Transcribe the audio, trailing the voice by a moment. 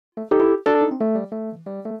Halo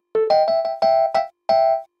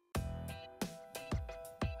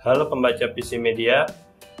pembaca PC Media,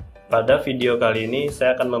 pada video kali ini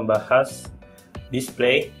saya akan membahas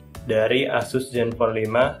display dari ASUS ZenFone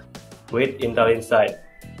 5 with Intel Inside.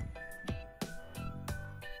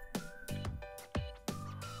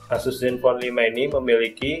 ASUS ZenFone 5 ini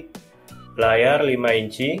memiliki layar 5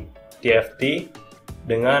 inci TFT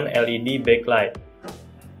dengan LED backlight.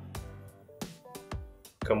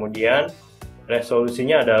 Kemudian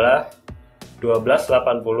resolusinya adalah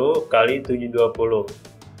 1280 x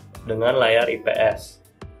 720 dengan layar IPS.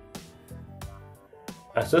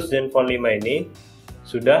 ASUS ZenFone 5 ini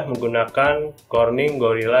sudah menggunakan Corning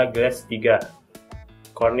Gorilla Glass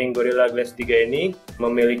 3. Corning Gorilla Glass 3 ini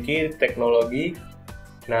memiliki teknologi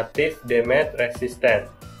native damage resistant,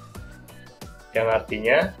 yang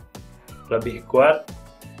artinya lebih kuat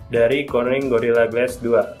dari Corning Gorilla Glass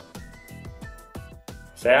 2.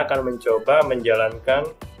 Saya akan mencoba menjalankan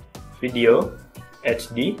video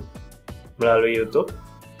HD melalui YouTube.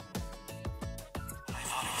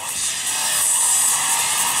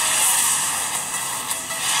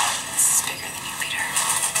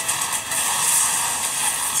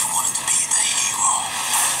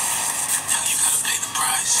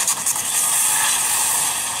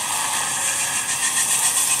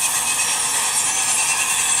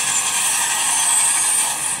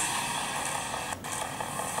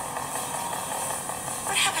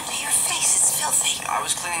 I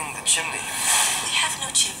was cleaning the chimney. We have no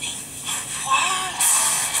chimney.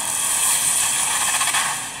 What?